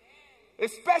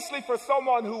 Especially for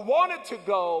someone who wanted to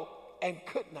go and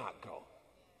could not go.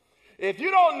 If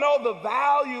you don't know the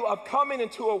value of coming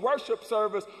into a worship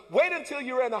service, wait until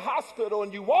you're in a hospital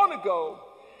and you want to go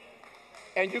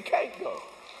and you can't go.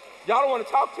 Y'all don't want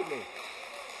to talk to me.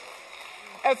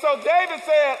 And so David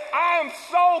said, I am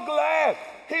so glad.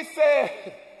 He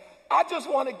said, I just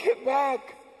want to get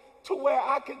back to where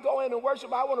I can go in and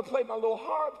worship. I want to play my little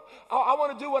harp. I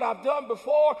want to do what I've done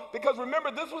before. Because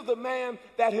remember, this was the man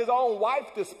that his own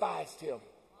wife despised him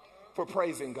for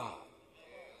praising God.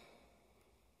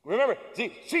 Remember,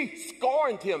 she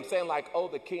scorned him, saying like, oh,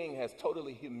 the king has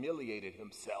totally humiliated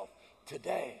himself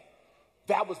today.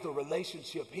 That was the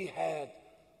relationship he had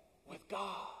with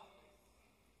God.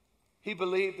 He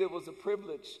believed it was a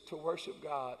privilege to worship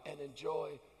God and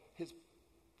enjoy his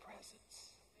presence.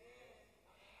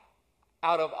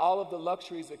 Out of all of the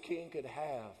luxuries a king could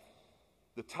have,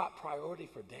 the top priority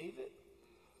for David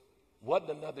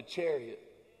wasn't another chariot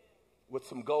with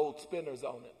some gold spinners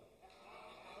on it,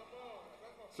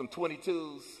 some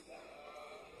 22s.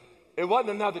 It wasn't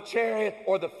another chariot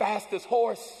or the fastest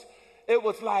horse. It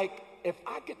was like, if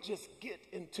I could just get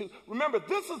into, remember,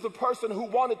 this is the person who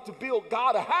wanted to build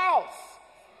God a house.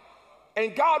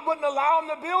 And God wouldn't allow him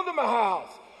to build him a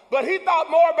house. But he thought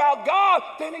more about God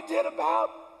than he did about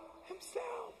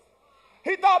himself.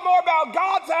 He thought more about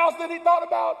God's house than he thought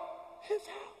about his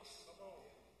house.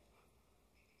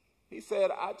 He said,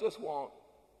 I just want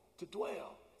to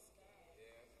dwell.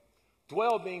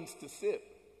 Dwell means to sit.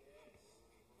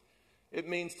 It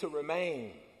means to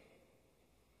remain.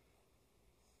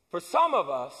 For some of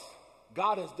us,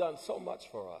 God has done so much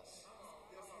for us.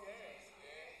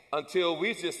 Until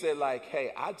we just said like,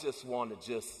 hey, I just want to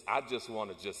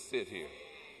just sit here.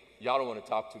 Y'all don't want to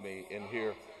talk to me in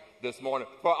here this morning.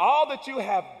 For all that you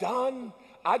have done,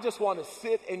 I just want to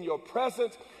sit in your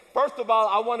presence. First of all,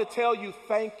 I want to tell you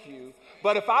thank you.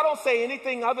 But if I don't say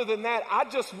anything other than that, I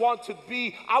want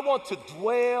to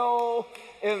dwell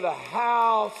in the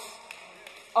house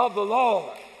of the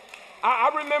Lord.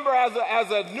 I remember as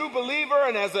a new believer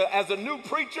and as a new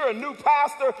preacher, a new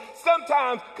pastor,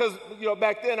 sometimes, because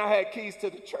back then I had keys to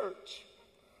the church,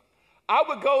 I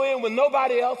would go in when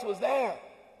nobody else was there,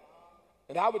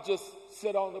 and I would just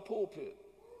sit on the pulpit.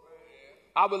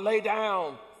 I would lay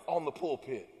down on the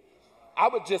pulpit. I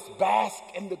would just bask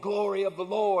in the glory of the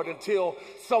Lord until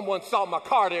someone saw my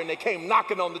car there and they came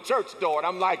knocking on the church door. And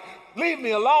I'm like, leave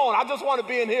me alone. I just want to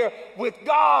be in here with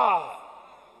God.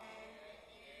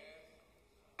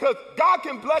 Because God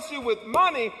can bless you with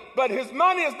money, but his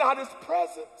money is not his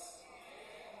presence.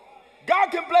 God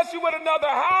can bless you with another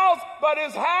house, but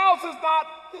his house is not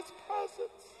his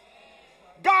presence.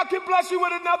 God can bless you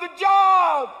with another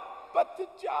job, but the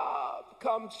job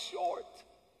comes short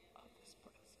of his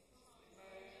presence.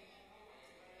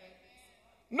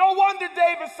 No wonder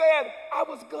David said, I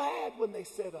was glad when they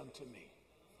said unto me,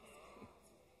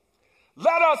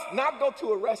 let us not go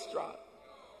to a restaurant.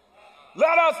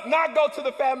 Let us not go to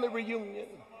the family reunion.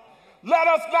 Let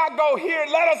us not go here.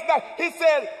 Let us not. He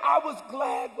said, I was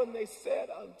glad when they said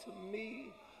unto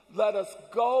me, let us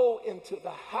go into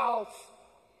the house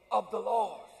of the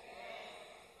Lord.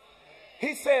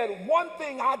 He said, one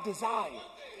thing I desire,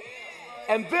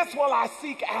 and this will I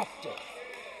seek after,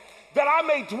 that I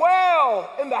may dwell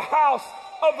in the house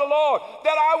of the Lord,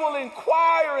 that I will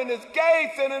inquire in his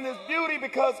gates and in his beauty,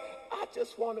 because I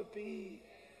just want to be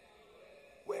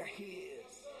where he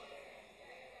is.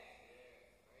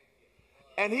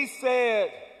 And he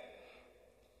said,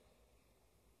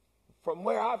 from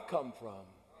where I've come from,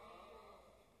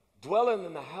 Dwelling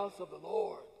in the house of the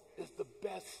Lord is the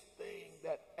best thing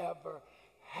that ever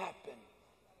happened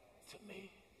to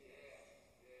me.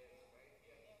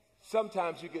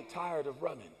 Sometimes you get tired of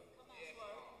running.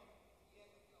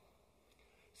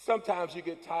 Sometimes you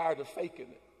get tired of faking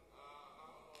it.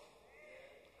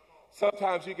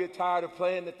 Sometimes you get tired of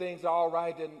playing that things are all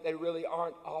right and they really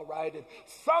aren't all right. And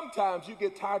sometimes you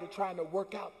get tired of trying to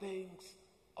work out things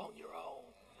on your own.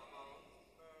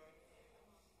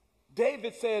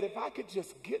 David said, if I could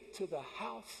just get to the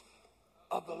house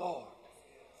of the Lord.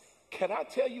 Can I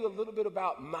tell you a little bit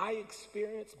about my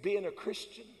experience being a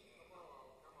Christian?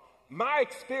 My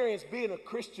experience being a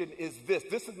Christian is this.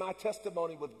 This is my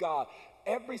testimony with God.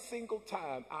 Every single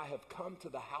time I have come to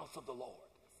the house of the Lord,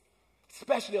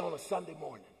 especially on a Sunday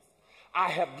morning, I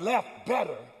have left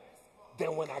better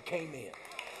than when I came in.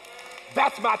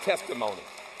 That's my testimony.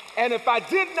 And if I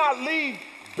did not leave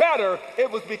better,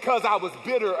 it was because I was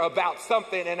bitter about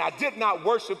something and I did not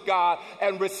worship God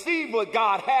and receive what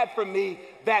God had for me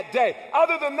that day.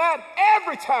 Other than that,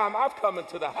 every time I've come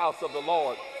into the house of the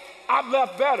Lord, I've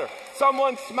left better.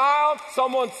 Someone smiled,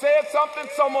 someone said something,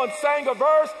 someone sang a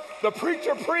verse, the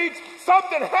preacher preached,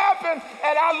 something happened,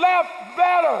 and I left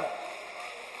better.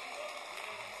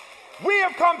 We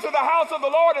have come to the house of the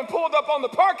Lord and pulled up on the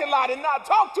parking lot and not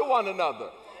talked to one another.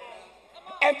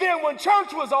 And then when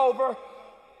church was over,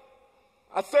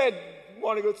 I said,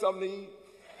 want to get something to eat?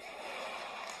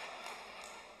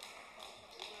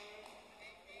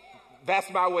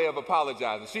 That's my way of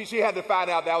apologizing. She had to find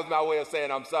out that was my way of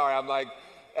saying I'm sorry. I'm like,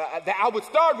 I would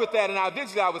start with that, and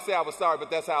eventually I would say I was sorry, but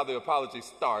that's how the apology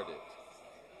started.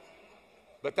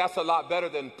 But that's a lot better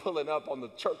than pulling up on the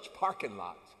church parking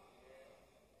lot,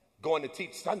 going to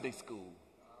teach Sunday school,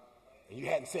 and you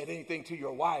hadn't said anything to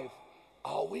your wife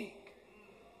all week.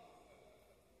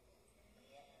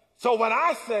 So when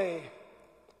I say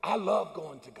I love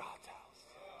going to God's house,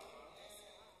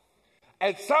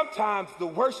 and sometimes the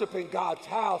worship in God's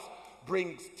house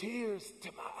brings tears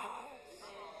to my eyes.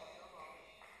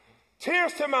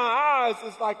 Tears to my eyes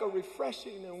is like a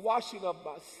refreshing and washing of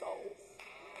my soul.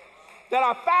 That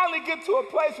I finally get to a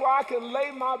place where I can lay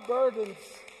my burdens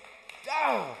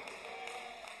down.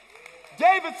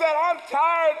 David said, I'm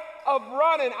tired of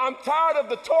running. I'm tired of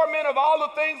the torment of all the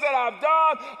things that I've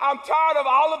done. I'm tired of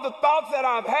all of the thoughts that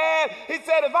I've had. He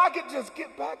said, if I could just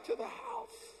get back to the house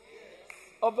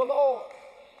of the Lord.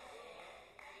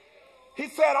 He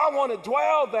said, I want to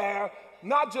dwell there,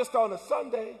 not just on a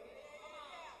Sunday.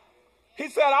 He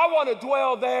said, I want to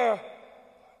dwell there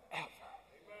ever.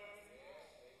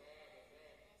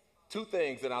 Two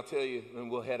things, and I'll tell you, and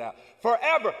we'll head out.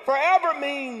 Forever. Forever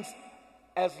means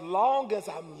as long as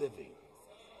I'm living.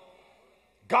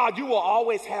 God, you will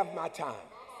always have my time.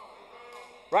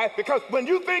 Right? Because when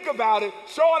you think about it,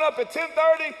 showing up at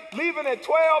 10:30, leaving at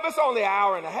 12, it's only an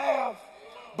hour and a half.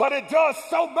 But it does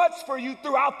so much for you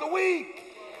throughout the week.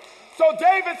 So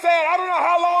David said, I don't know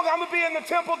how long I'm going to be in the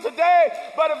temple today,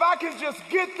 but if I can just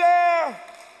get there,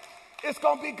 it's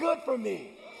going to be good for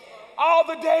me all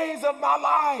the days of my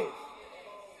life.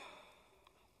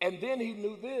 And then he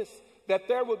knew this, that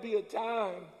there would be a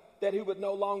time that he would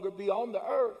no longer be on the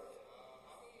earth,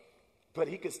 but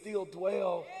he could still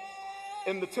dwell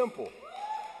in the temple.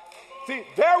 See,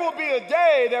 there will be a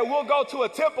day that we'll go to a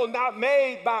temple not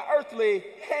made by earthly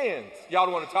hands. Y'all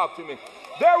don't want to talk to me.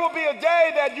 There will be a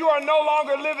day that you are no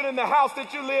longer living in the house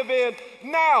that you live in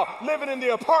now, living in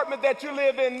the apartment that you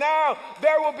live in now.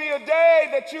 There will be a day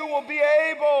that you will be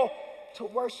able to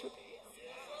worship him.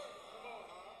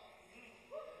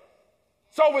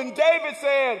 So when David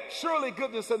said, surely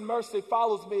goodness and mercy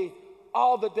follows me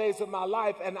all the days of my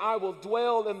life, and I will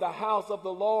dwell in the house of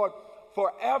the Lord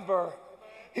forever,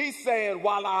 he's saying,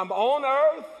 while I'm on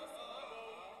earth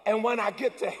and when I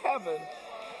get to heaven,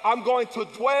 I'm going to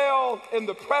dwell in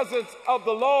the presence of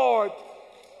the Lord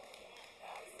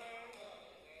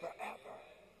forever.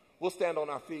 We'll stand on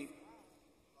our feet.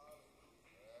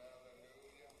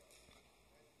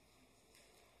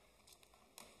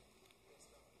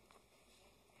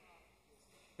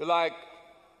 You're like,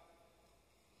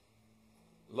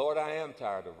 Lord, I am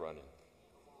tired of running.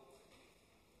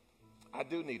 I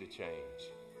do need a change.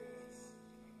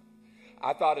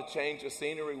 I thought a change of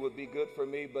scenery would be good for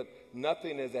me, but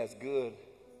nothing is as good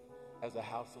as the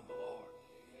house of the Lord.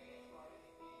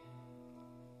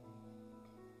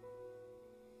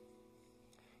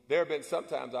 There have been some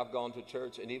times I've gone to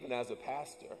church, and even as a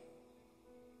pastor,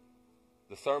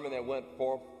 the sermon that went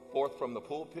forth from the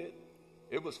pulpit,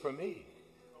 it was for me.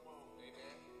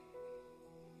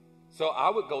 So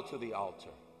I would go to the altar.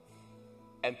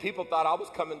 And people thought I was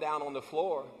coming down on the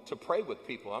floor to pray with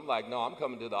people. I'm like, no, I'm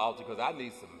coming to the altar because I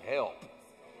need some help.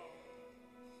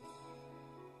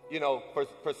 You know,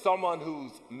 for someone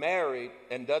who's married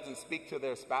and doesn't speak to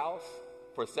their spouse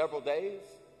for several days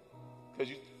because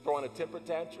you're throwing a temper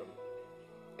tantrum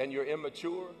and you're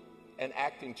immature and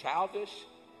acting childish,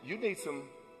 you need some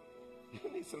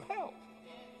help.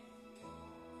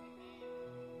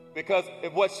 Because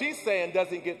if what she's saying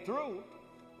doesn't get through,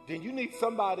 then you need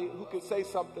somebody who can say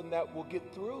something that will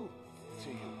get through to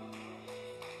you.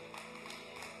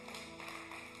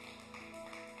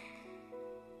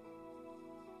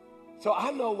 So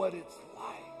I know what it's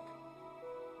like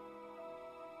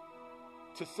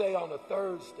to say on a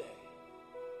Thursday,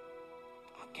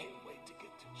 I can't wait to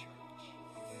get to church.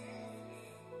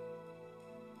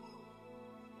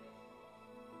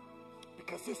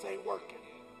 Because this ain't working.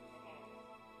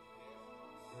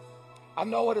 I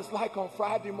know what it's like on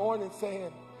Friday morning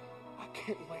saying, I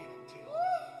can't wait until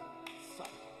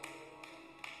Sunday.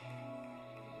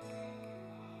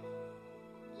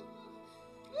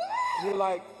 You're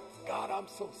like, God, I'm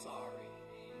so sorry,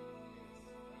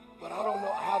 but I don't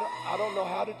know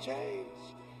how to change.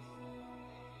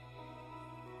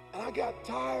 And I got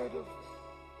tired of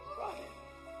running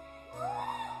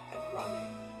and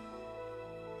running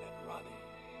and running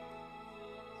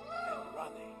and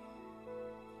running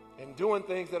and doing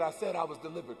things that I said I was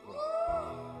delivered from,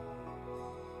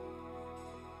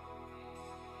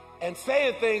 and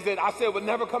saying things that I said would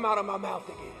never come out of my mouth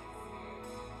again.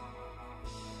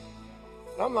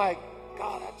 I'm like,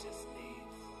 God, I just need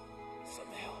some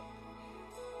help.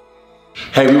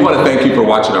 Hey, we want to thank you for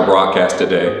watching our broadcast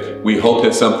today. We hope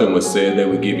that something was said that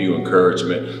would give you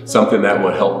encouragement, something that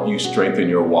will help you strengthen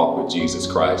your walk with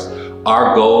Jesus Christ.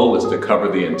 Our goal is to cover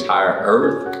the entire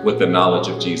earth with the knowledge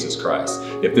of Jesus Christ.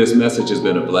 If this message has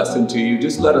been a blessing to you,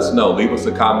 just let us know. Leave us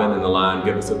a comment in the line,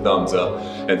 give us a thumbs up.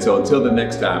 And so until the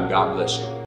next time, God bless you.